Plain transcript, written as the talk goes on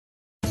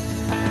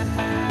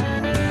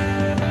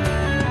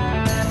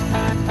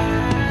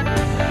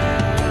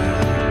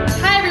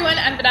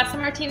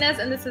Martinez,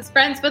 and this is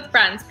Friends with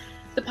Friends,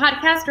 the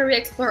podcast where we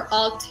explore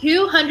all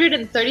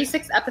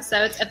 236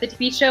 episodes of the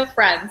TV show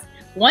Friends,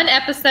 one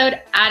episode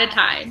at a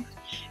time.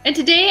 And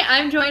today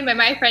I'm joined by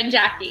my friend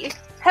Jackie.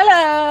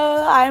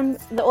 Hello, I'm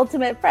the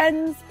ultimate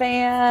Friends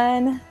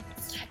fan.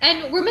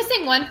 And we're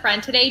missing one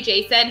friend today,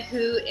 Jason,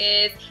 who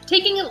is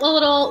taking a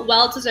little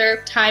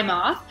well-deserved time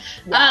off.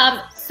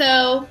 Yes.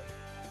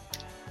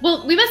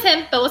 Well, we miss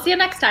him, but we'll see him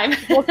next time.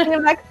 We'll see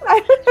him next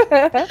time.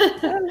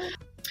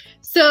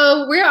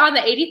 So we're on the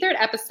 83rd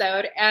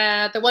episode,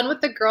 the one with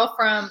the girl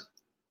from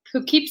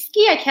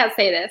Poughkeepsie. I can't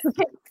say this.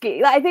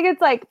 Poughkeepsie. I think it's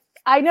like,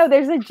 I know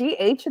there's a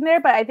GH in there,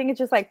 but I think it's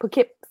just like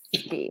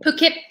Poughkeepsie.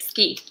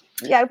 Poughkeepsie.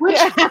 Yeah.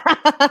 Poughkeepsie.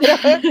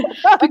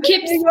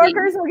 New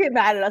Yorkers will get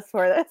mad at us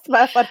for this,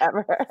 but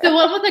whatever. The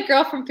one with the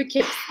girl from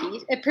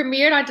Poughkeepsie. It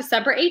premiered on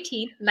December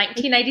 18th,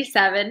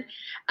 1997,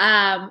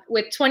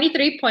 with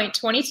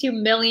 23.22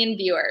 million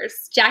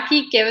viewers.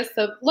 Jackie, give us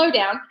the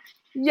lowdown.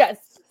 Yes.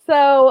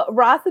 So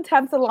Ross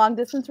attempts a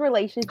long-distance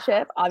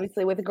relationship,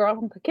 obviously with a girl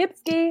from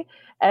Poughkeepsie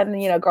and,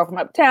 a girl from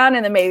uptown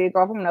and then maybe a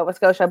girl from Nova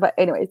Scotia. But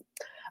anyways,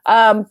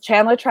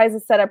 Chandler tries to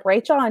set up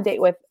Rachel on a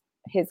date with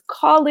his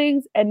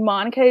colleagues, and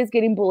Monica is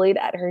getting bullied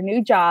at her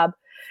new job.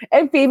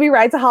 And Phoebe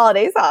writes a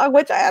holiday song,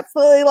 which I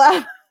absolutely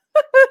love.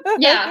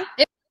 Yeah,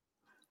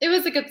 it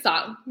was a good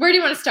song. Where do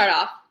you want to start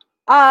off?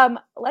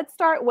 Let's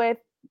start with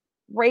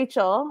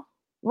Rachel.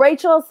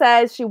 Rachel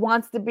says she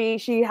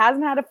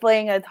hasn't had a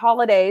fling. It's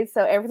holidays,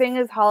 so everything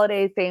is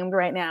holiday themed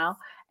right now.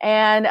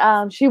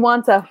 And she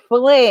wants a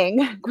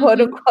fling,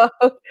 quote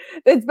unquote.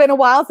 It's been a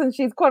while since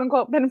she's quote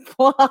unquote been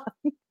flung.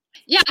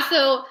 Yeah,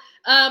 so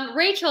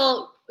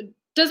Rachel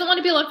doesn't want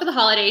to be alone for the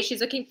holidays.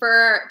 She's looking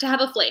to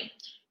have a fling.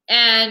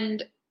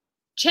 And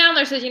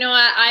Chandler says, you know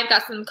what, I've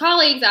got some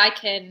colleagues. I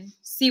can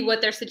see what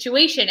their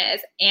situation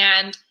is.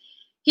 And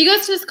he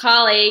goes to his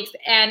colleagues,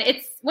 and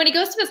when he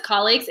goes to his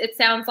colleagues, it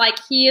sounds like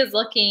he is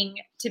looking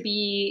to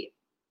be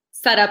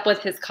set up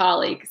with his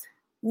colleagues.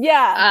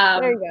 Yeah,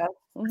 there you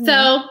go. Mm-hmm.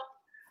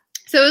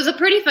 So it was a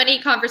pretty funny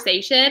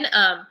conversation,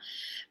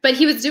 but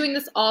he was doing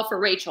this all for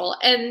Rachel.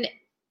 And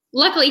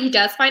luckily, he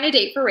does find a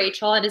date for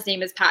Rachel, and his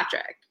name is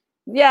Patrick.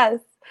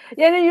 Yes.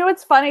 Yeah, and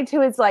what's funny,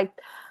 too, is like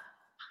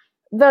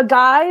the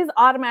guys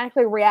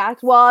automatically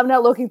react, well, I'm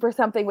not looking for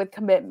something with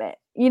commitment,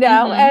 Mm-hmm.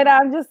 And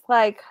I'm just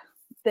like,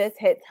 this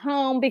hits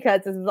home because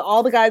this is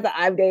all the guys that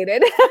I've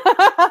dated.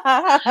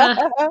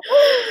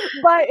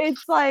 But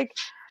it's like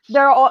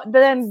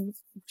then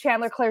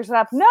Chandler clears it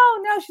up. No,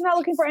 she's not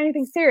looking for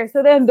anything serious.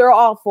 So then they're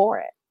all for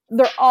it.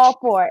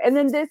 And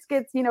then this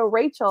gets,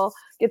 Rachel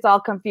gets all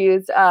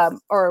confused,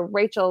 or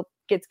Rachel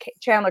gets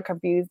Chandler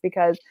confused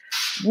because,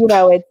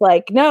 it's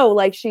like, no,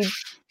 like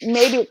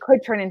maybe it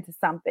could turn into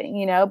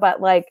something,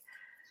 but like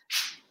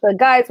the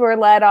guys were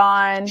led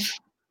on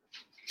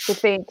to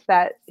think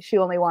that she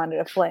only wanted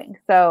a fling.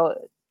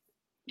 So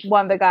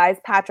one of the guys,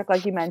 Patrick,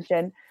 like you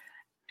mentioned,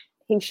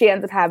 she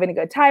ends up having a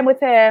good time with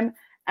him.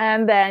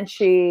 And then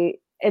he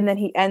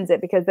ends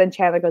it because then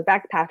Chandler goes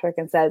back to Patrick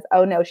and says,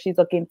 oh no, she's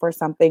looking for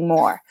something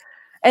more.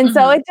 And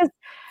so it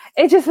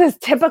just is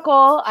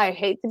typical. I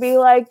hate to be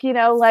like,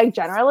 like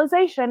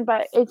generalization,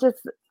 but it just,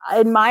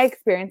 in my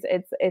experience,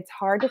 it's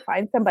hard to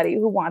find somebody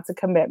who wants a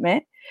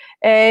commitment,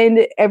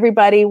 and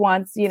everybody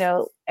wants,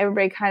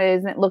 everybody kind of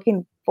isn't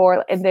looking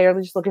for, and they're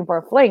just looking for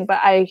a fling. But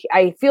I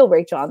feel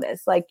Rachel on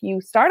this. Like, you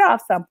start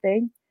off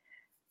something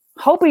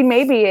hoping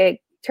maybe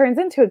it turns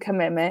into a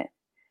commitment,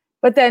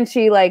 but then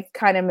she like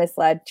kind of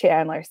misled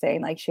Chandler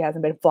saying like she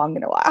hasn't been flung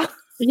in a while.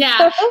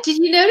 Yeah. Did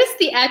you notice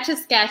the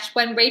Etch-a-Sketch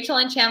when Rachel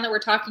and Chandler were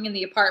talking in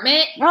the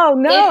apartment? Oh,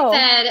 no. It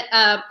said,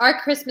 our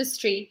Christmas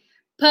tree,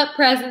 put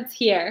presents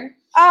here.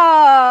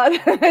 Oh,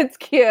 that's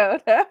cute.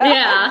 Yeah.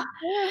 Yeah.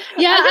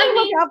 I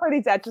look out for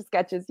these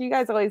Etch-a-Sketches. You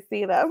guys always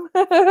see them.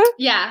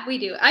 Yeah, we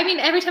do. I mean,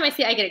 every time I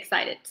see it, I get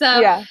excited.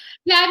 So, yeah,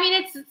 I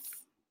mean,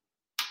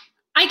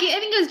 I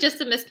think it was just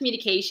a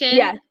miscommunication.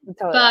 Yeah,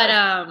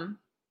 totally.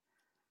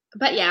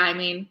 But yeah, I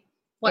mean,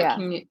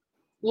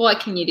 what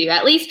can you do?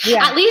 At least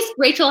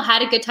Rachel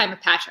had a good time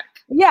with Patrick.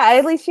 Yeah,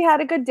 at least she had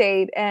a good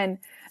date. And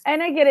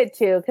I get it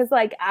too. Cause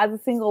like as a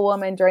single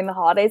woman during the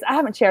holidays, I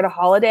haven't shared a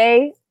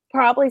holiday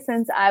probably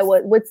since I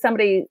was with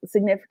somebody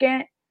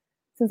significant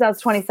since I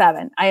was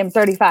 27. I am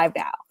 35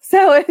 now.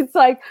 So it's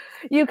like,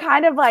 you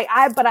kind of like,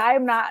 but I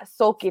am not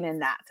sulking in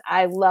that.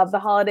 I love the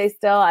holidays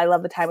still. I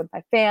love the time with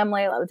my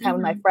family. I love the time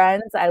with my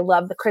friends. I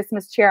love the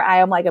Christmas cheer. I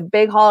am like a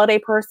big holiday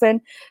person.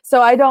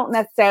 So I don't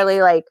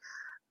necessarily like,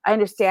 I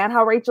understand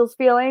how Rachel's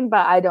feeling,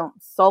 but I don't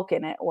sulk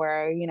in it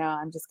where,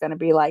 I'm just going to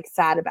be like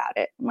sad about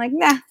it. I'm like,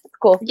 nah, it's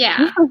cool.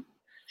 Yeah.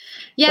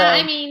 Yeah. So.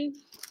 I mean,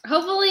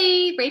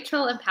 hopefully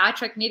Rachel and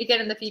Patrick meet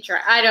again in the future.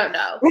 I don't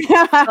know,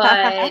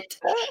 but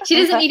she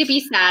doesn't need to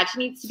be sad. She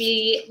needs to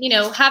be,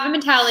 have a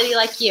mentality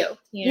like you,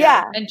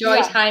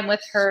 enjoy time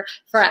with her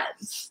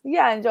friends.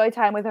 Yeah. Enjoy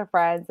time with her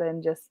friends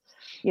and just,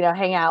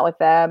 hang out with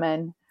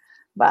them.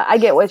 But I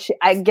get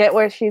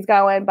where she's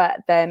going, but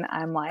then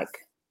I'm like,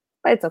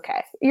 but it's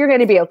okay. You're going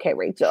to be okay,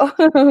 Rachel.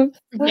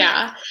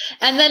 Yeah.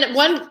 And then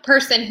one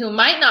person who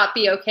might not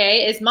be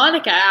okay is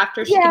Monica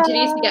after she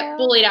continues to get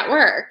bullied at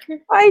work.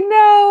 I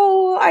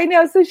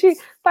know. So she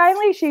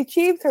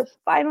achieves her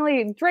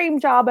dream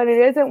job, and it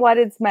isn't what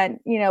it's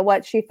meant,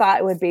 what she thought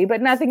it would be,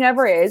 but nothing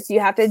ever is. You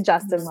have to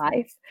adjust in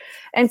life.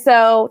 And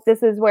so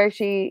this is where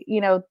she,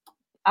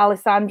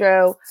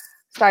 Alessandro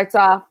starts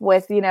off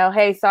with,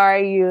 hey,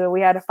 sorry,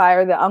 we had to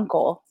fire the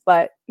uncle,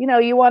 but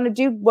you want to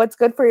do what's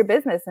good for your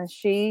business, and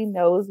she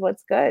knows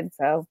what's good.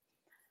 So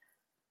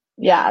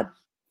yeah,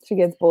 she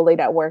gets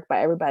bullied at work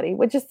by everybody,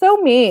 which is so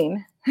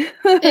mean.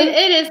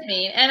 It is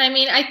mean. And I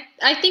mean,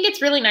 I think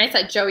it's really nice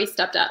that Joey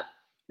stepped up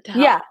to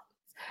help. Yeah.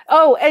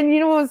 Oh, and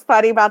what was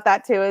funny about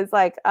that too is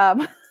like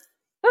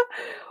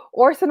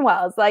Orson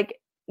Welles, like,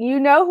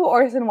 who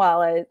Orson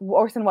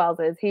Welles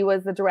is. He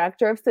was the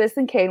director of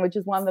Citizen Kane, which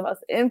is one of the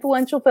most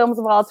influential films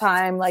of all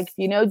time. Like, if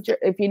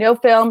you know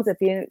films, if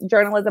you know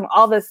journalism,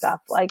 all this stuff,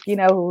 like,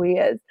 who he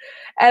is.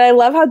 And I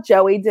love how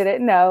Joey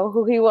didn't know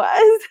who he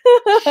was.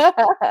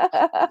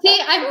 See,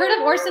 I've heard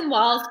of Orson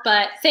Welles,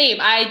 but same.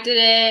 It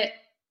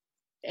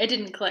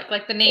didn't click.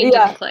 Like, the name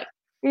didn't click.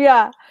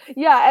 Yeah.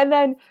 And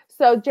then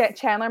so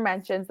Chandler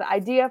mentions the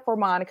idea for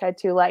Monica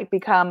to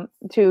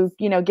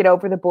get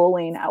over the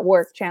bullying at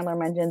work. Chandler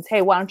mentions,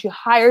 hey, why don't you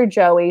hire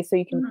Joey so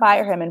you can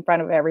fire him in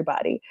front of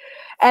everybody?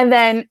 And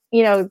then,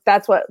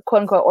 that's what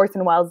quote unquote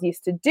Orson Welles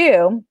used to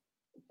do.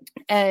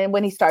 And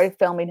when he started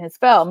filming his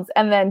films,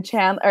 and then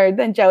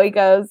Joey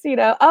goes,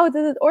 oh,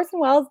 does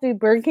Orson Welles do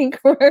Burger King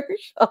commercials?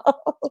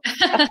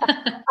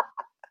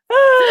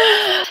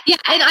 Yeah.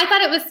 And I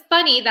thought it was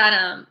funny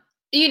that,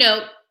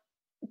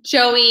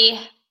 Joey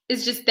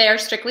is just there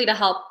strictly to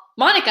help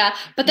Monica.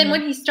 But then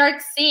when he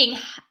starts seeing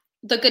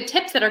the good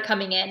tips that are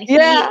coming in, he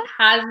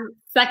has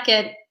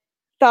second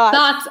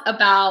thoughts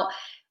about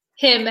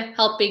him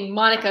helping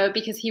Monica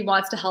because he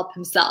wants to help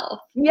himself.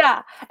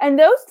 Yeah. And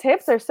those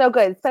tips are so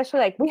good,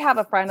 especially like we have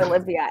a friend,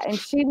 Olivia, and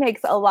she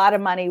makes a lot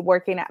of money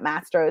working at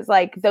Mastro's.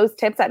 Like, those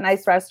tips at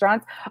nice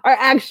restaurants are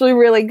actually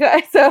really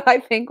good. So I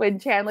think when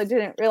Chandler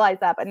didn't realize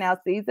that, but now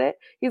sees it,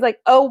 he's like,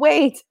 oh,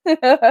 wait.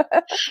 Yeah.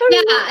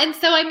 And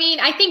so, I mean,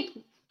 I think,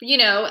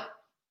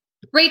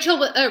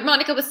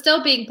 Monica was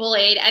still being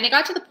bullied, and it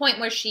got to the point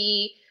where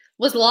she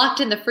was locked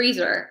in the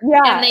freezer.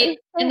 Yeah.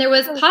 And there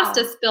was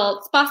pasta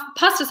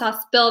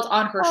sauce spilled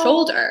on her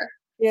shoulder.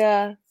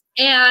 Yeah.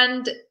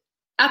 And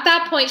at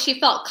that point, she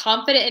felt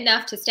confident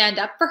enough to stand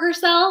up for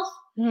herself.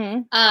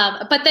 Mm-hmm.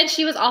 But then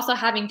she was also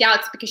having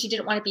doubts because she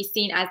didn't want to be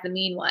seen as the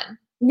mean one.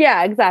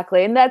 Yeah,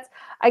 exactly. And that's,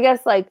 I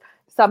guess, like,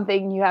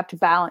 something you have to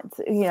balance.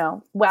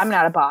 Well, I'm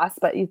not a boss,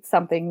 but it's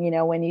something,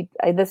 when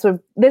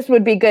this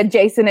would be good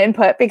Jason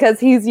input because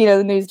he's,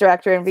 the news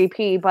director and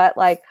VP, but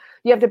like,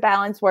 you have to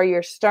balance where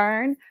you're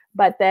stern,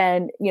 but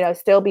then,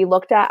 still be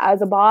looked at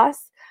as a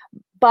boss,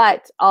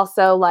 but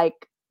also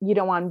like, you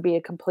don't want to be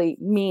a complete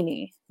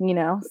meanie,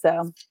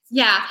 so.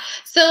 Yeah.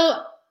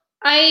 So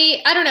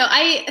I don't know.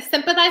 I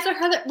sympathize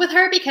with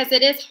her because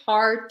it is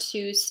hard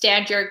to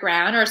stand your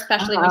ground, or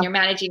especially when you're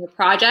managing a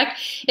project.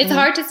 It's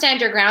hard to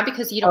stand your ground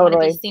because you don't want to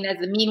be seen as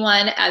the mean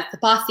one, as the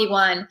bossy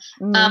one,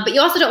 but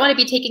you also don't want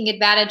to be taken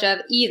advantage of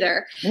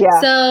either. Yeah.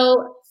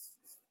 So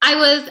I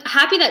was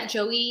happy that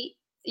Joey,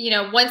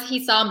 once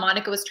he saw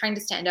Monica was trying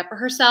to stand up for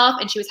herself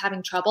and she was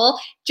having trouble,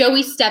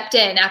 Joey stepped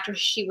in after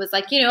she was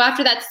like,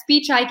 after that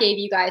speech I gave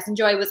you guys, and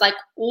Joey was like,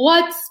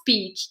 what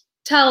speech?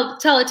 Tell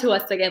it to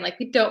us again. Like,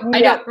 I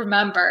don't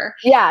remember.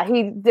 Yeah,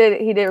 he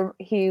did.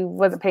 He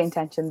wasn't paying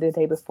attention the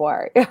day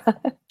before.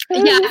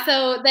 Yeah.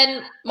 So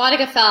then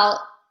Monica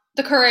felt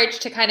the courage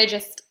to kind of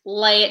just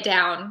lay it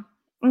down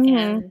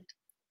and,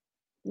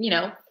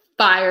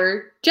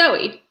 fire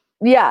Joey.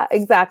 Yeah,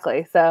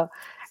 exactly. So,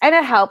 and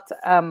it helped.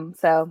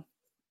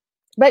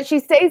 But she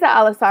stays at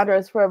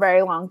Alessandro's for a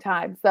very long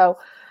time. So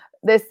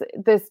this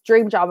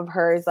dream job of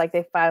hers, like,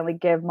 they finally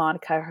give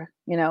Monica,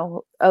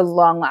 a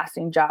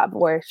long-lasting job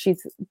where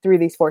she's, through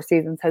these 4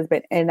 seasons, has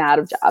been in and out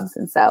of jobs.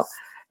 And so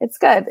it's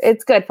good.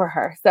 It's good for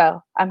her.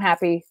 So I'm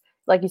happy.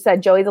 Like you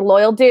said, Joey's a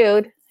loyal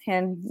dude.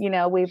 And,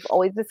 we've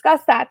always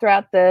discussed that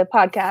throughout the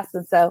podcast.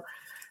 And so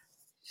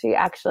he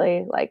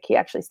actually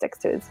sticks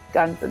to his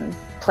guns and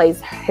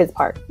plays his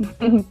part.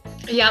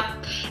 Yep.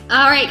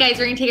 All right, guys,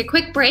 we're going to take a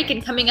quick break.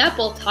 And coming up,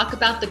 we'll talk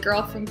about the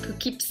girl from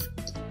Poughkeepsie.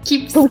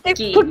 Yes,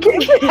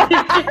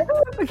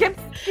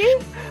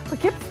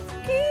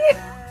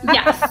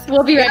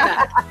 we'll be right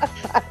back.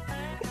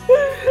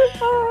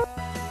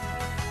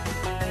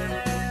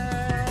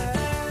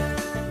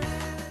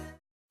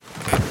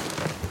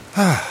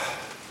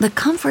 The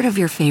comfort of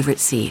your favorite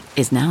seat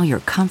is now your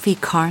comfy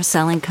car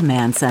selling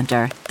command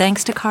center,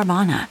 thanks to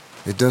Carvana.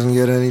 It doesn't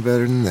get any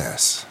better than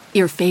this.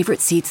 Your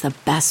favorite seat's the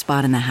best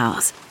spot in the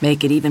house.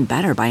 Make it even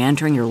better by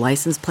entering your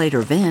license plate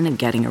or VIN and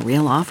getting a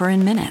real offer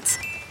in minutes.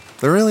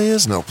 There really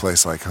is no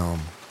place like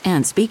home.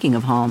 And speaking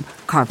of home,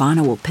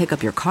 Carvana will pick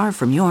up your car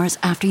from yours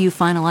after you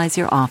finalize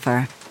your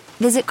offer.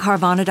 Visit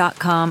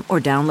Carvana.com or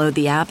download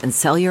the app and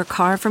sell your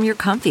car from your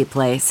comfy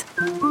place.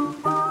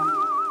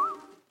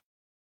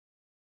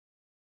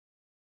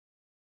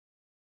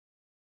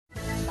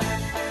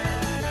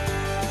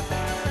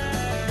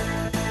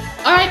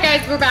 All right,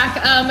 guys, we're back.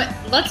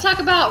 Let's talk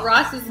about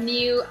Ross's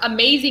new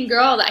amazing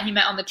girl that he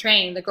met on the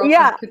train, the girl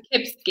from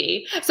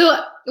Poughkeepsie.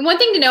 So one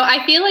thing to know,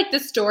 I feel like the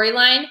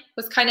storyline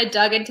was kind of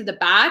dug into the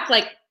back.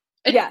 Like,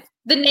 the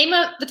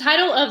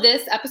title of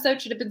this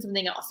episode should have been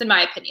something else, in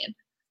my opinion.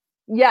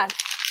 Yes.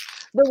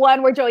 The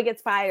one where Joey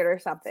gets fired or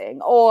something,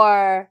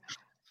 or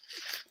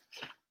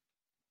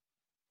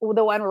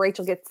the one where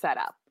Rachel gets set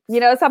up. You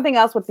know, something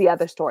else with the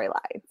other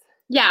storylines.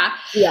 Yeah.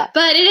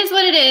 But it is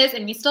what it is,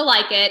 and we still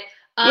like it.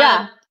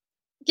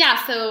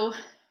 Yeah, so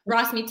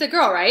Ross meets a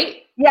girl,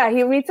 right? Yeah,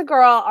 he meets a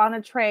girl on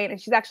a train,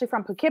 and she's actually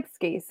from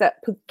Poughkeepsie,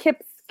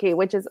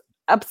 which is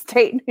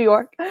upstate New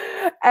York.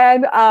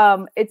 And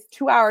it's a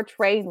 2-hour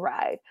train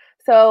ride.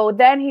 So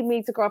then he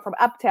meets a girl from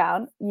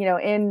Uptown, you know,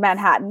 in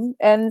Manhattan.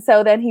 And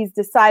so then he's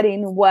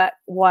deciding what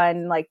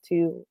one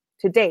to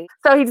date.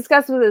 So he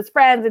discusses with his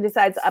friends and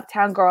decides the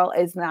Uptown girl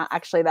is not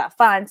actually that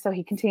fun. So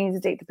he continues to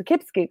date the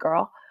Poughkeepsie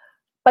girl.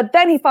 But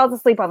then he falls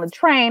asleep on the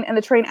train, and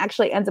the train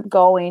actually ends up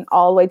going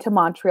all the way to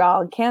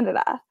Montreal in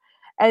Canada.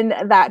 And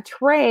that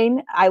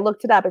train, I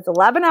looked it up, it's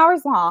 11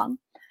 hours long,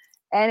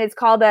 and it's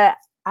called the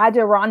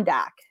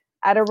Adirondack.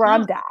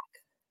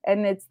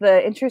 And it's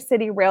the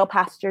intercity rail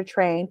passenger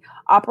train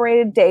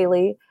operated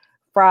daily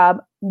from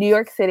New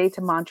York City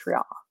to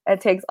Montreal.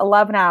 It takes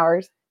 11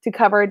 hours to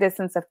cover a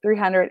distance of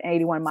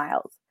 381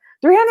 miles.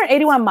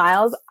 381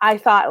 miles, I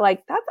thought,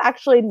 that's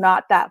actually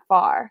not that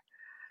far.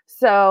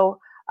 So...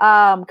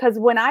 because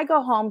when I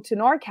go home to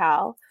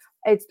NorCal,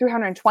 it's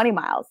 320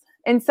 miles.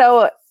 And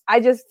so I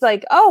just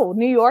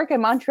New York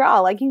and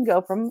Montreal, you can go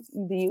from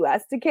the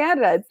US to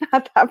Canada. It's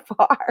not that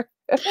far.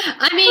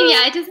 I mean,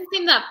 yeah, it doesn't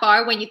seem that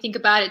far when you think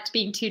about it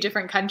being two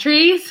different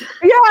countries.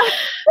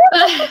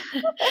 Yeah.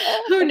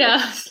 Who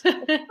knows?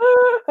 And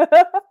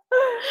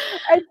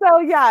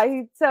so,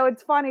 so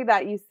it's funny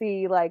that you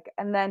see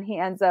and then he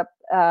ends up,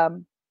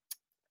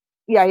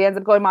 he ends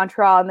up going to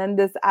Montreal, and then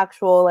this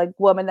actual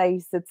woman that he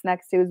sits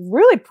next to is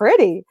really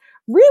pretty.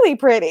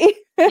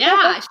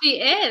 Yeah, she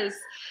is.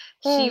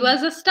 She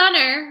was a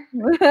stunner.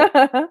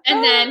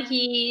 And then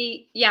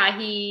he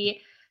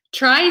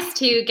tries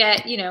to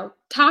get,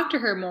 talk to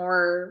her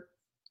more,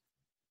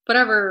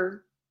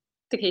 whatever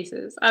the case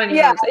is. I don't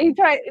even know. He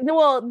tried.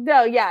 Well,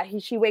 no,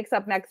 she wakes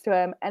up next to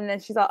him, and then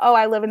she's like, "Oh,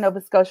 I live in Nova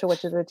Scotia,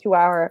 which is a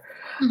 2-hour,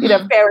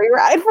 ferry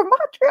ride from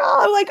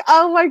Montreal." I'm like,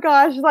 "Oh my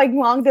gosh!"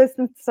 Long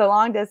distance to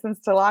long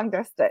distance to long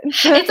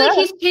distance. It's like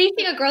he's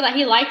chasing a girl that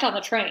he liked on the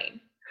train.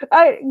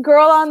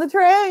 Girl on the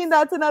Train.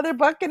 That's another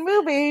book and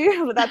movie,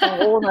 but that's a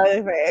whole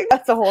other thing.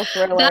 That's a whole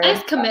thriller. That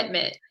is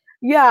commitment.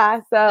 Yeah,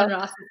 so on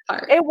Ross's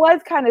part. It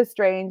was kind of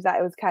strange that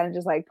it was kind of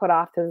just put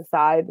off to the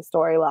side, the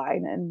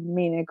storyline and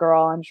meeting a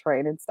girl on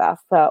train and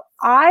stuff. So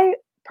I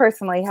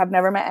personally have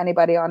never met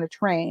anybody on a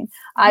train.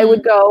 I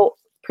would go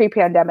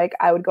pre-pandemic.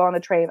 I would go on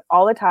the train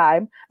all the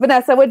time.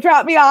 Vanessa would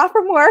drop me off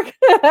from work.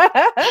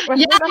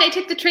 I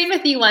took the train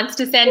with you once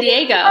to San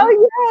Diego. Oh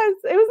yes,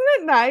 isn't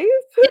it nice?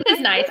 It is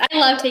nice. I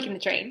love taking the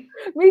train.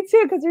 Me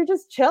too, because you're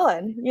just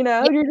chilling.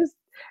 You're just.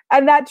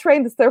 And that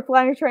train, the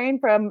Surfliner train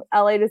from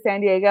LA to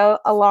San Diego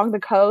along the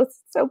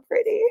coast, so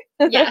pretty.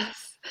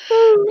 Yes.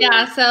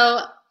 Yeah.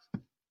 So,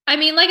 I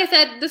mean, like I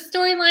said, the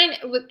storyline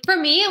for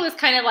me, it was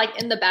kind of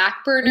in the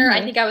back burner.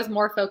 I think I was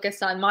more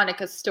focused on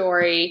Monica's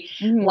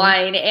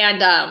storyline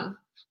and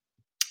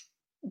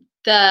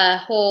the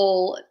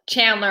whole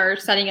Chandler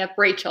setting up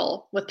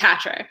Rachel with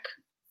Patrick.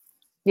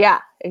 Yeah,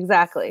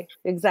 exactly.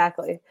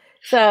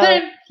 So,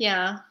 but,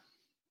 yeah.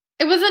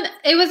 It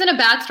wasn't a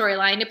bad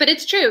storyline, but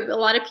it's true. A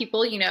lot of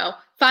people,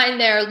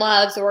 find their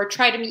loves or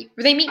try to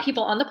meet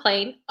people on the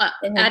plane, at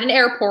an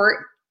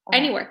airport,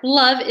 anywhere.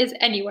 Love is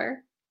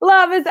anywhere.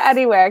 Love is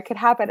anywhere. It could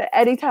happen at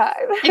any time.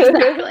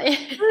 Exactly.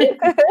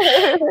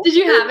 Did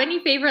you have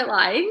any favorite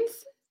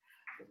lines?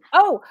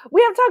 Oh,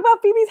 we have to talk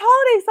about Phoebe's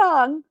holiday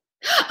song.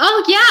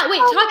 Oh yeah.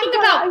 Wait, talking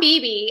about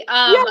Phoebe.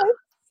 Yes.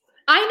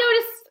 I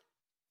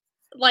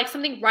noticed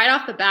something right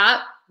off the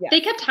bat. Yes.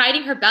 They kept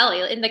hiding her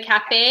belly in the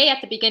cafe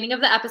at the beginning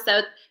of the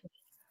episode.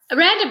 A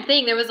random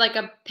thing. There was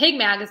a Pig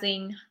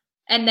magazine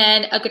and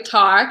then a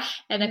guitar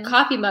and a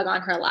coffee mug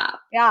on her lap.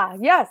 Yeah.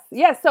 Yes.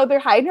 So they're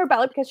hiding her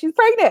belly because she's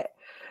pregnant.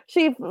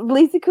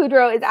 Lisa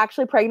Kudrow is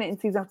actually pregnant in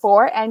season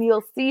 4, and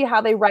you'll see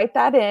how they write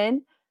that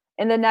in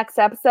the next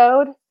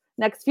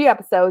few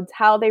episodes,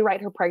 how they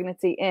write her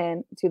pregnancy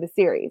in to the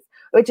series,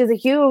 which is a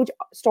huge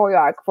story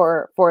arc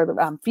for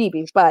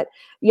Phoebe. But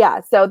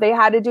yeah, so they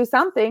had to do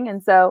something,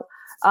 and so.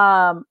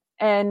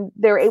 And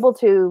they're able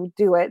to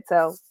do it.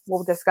 So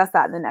we'll discuss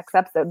that in the next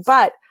episode.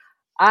 But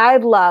I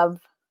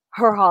love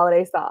her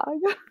holiday song.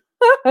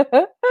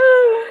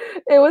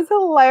 It was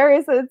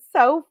hilarious. It's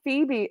so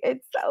Phoebe.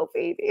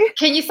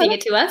 Can you sing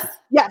it to us?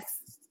 Yes.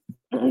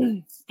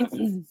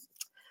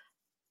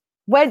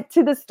 Went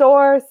to the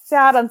store,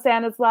 sat on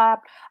Santa's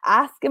lap,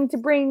 asked him to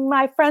bring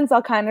my friends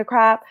all kind of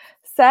crap.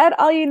 Said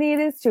all you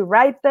need is to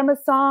write them a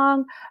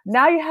song.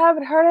 Now you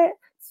haven't heard it,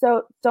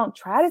 so don't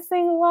try to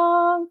sing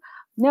along.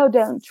 No,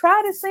 don't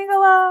try to sing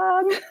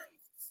along.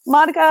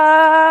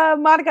 Monica,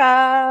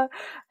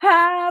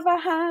 have a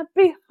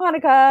happy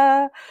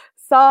Hanukkah.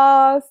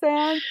 saw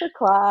Santa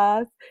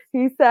Claus.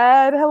 He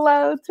said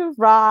hello to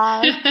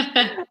Ross.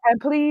 And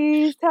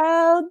please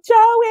tell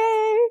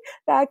Joey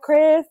that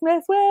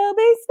Christmas will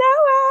be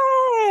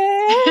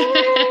snowing.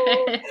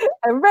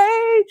 And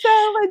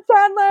Rachel and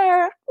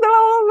Chandler,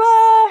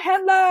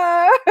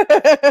 Handler.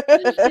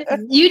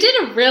 You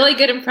did a really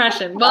good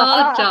impression.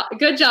 Well,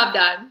 good job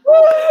done.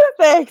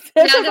 Thanks.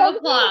 Round of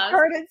applause. I've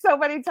heard it so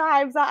many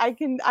times that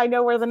I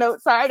know where the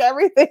notes are and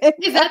everything.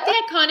 Is that the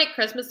iconic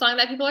Christmas song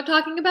that people are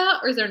talking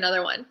about, or is there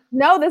another one?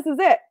 No, this is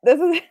it. This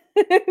is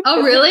it.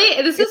 Oh,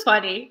 really? This is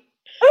funny.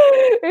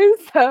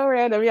 It's so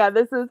random. Yeah,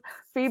 this is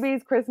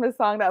Phoebe's Christmas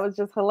song that was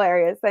just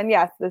hilarious. And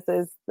yes, this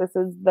is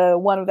the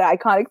one of the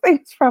iconic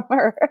things from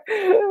her.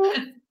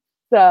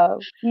 So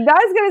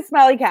not as good as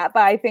Smelly Cat,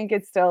 but I think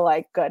it's still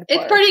like good.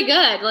 It's pretty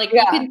good. Like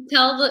you can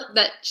tell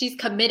that she's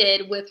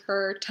committed with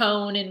her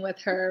tone and with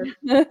her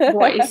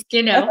voice.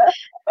 You know,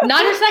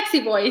 not her sexy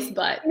voice,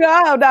 but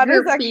no, not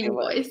her sexy theme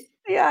voice.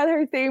 Yeah,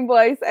 her theme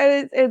voice,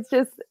 and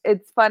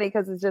it's funny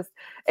because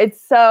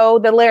it's so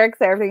the lyrics,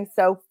 everything's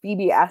so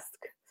Phoebe-esque.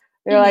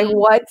 You're like,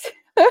 what?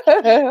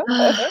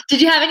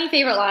 Did you have any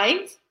favorite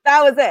lines?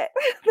 That was it.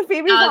 The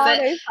Phoebe's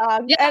holiday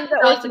song, yeah, and the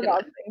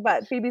Orthodox thing,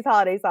 but Phoebe's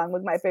holiday song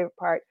was my favorite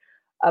part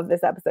of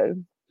this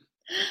episode.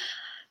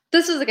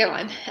 This was a good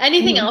one.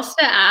 Anything else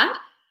to add?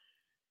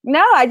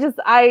 No,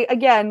 I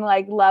again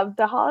like loved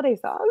the holiday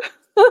song.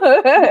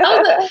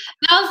 that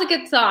was a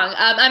good song.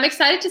 I'm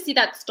excited to see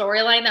that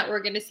storyline that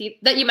we're going to see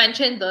that you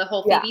mentioned, the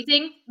whole Phoebe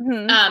thing,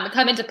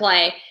 come into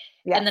play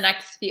in the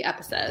next few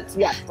episodes.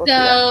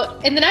 So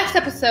in the next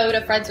episode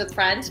of Friends with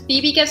Friends,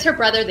 Phoebe gives her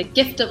brother the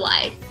gift of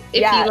life.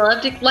 If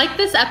you like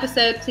this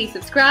episode, please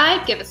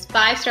subscribe, give us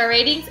 5-star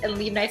ratings, and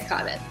leave nice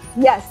comments.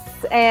 Yes,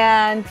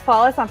 and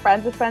follow us on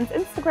Friends with Friends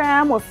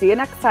Instagram. We'll see you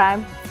next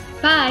time.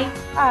 Bye.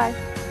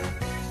 Bye.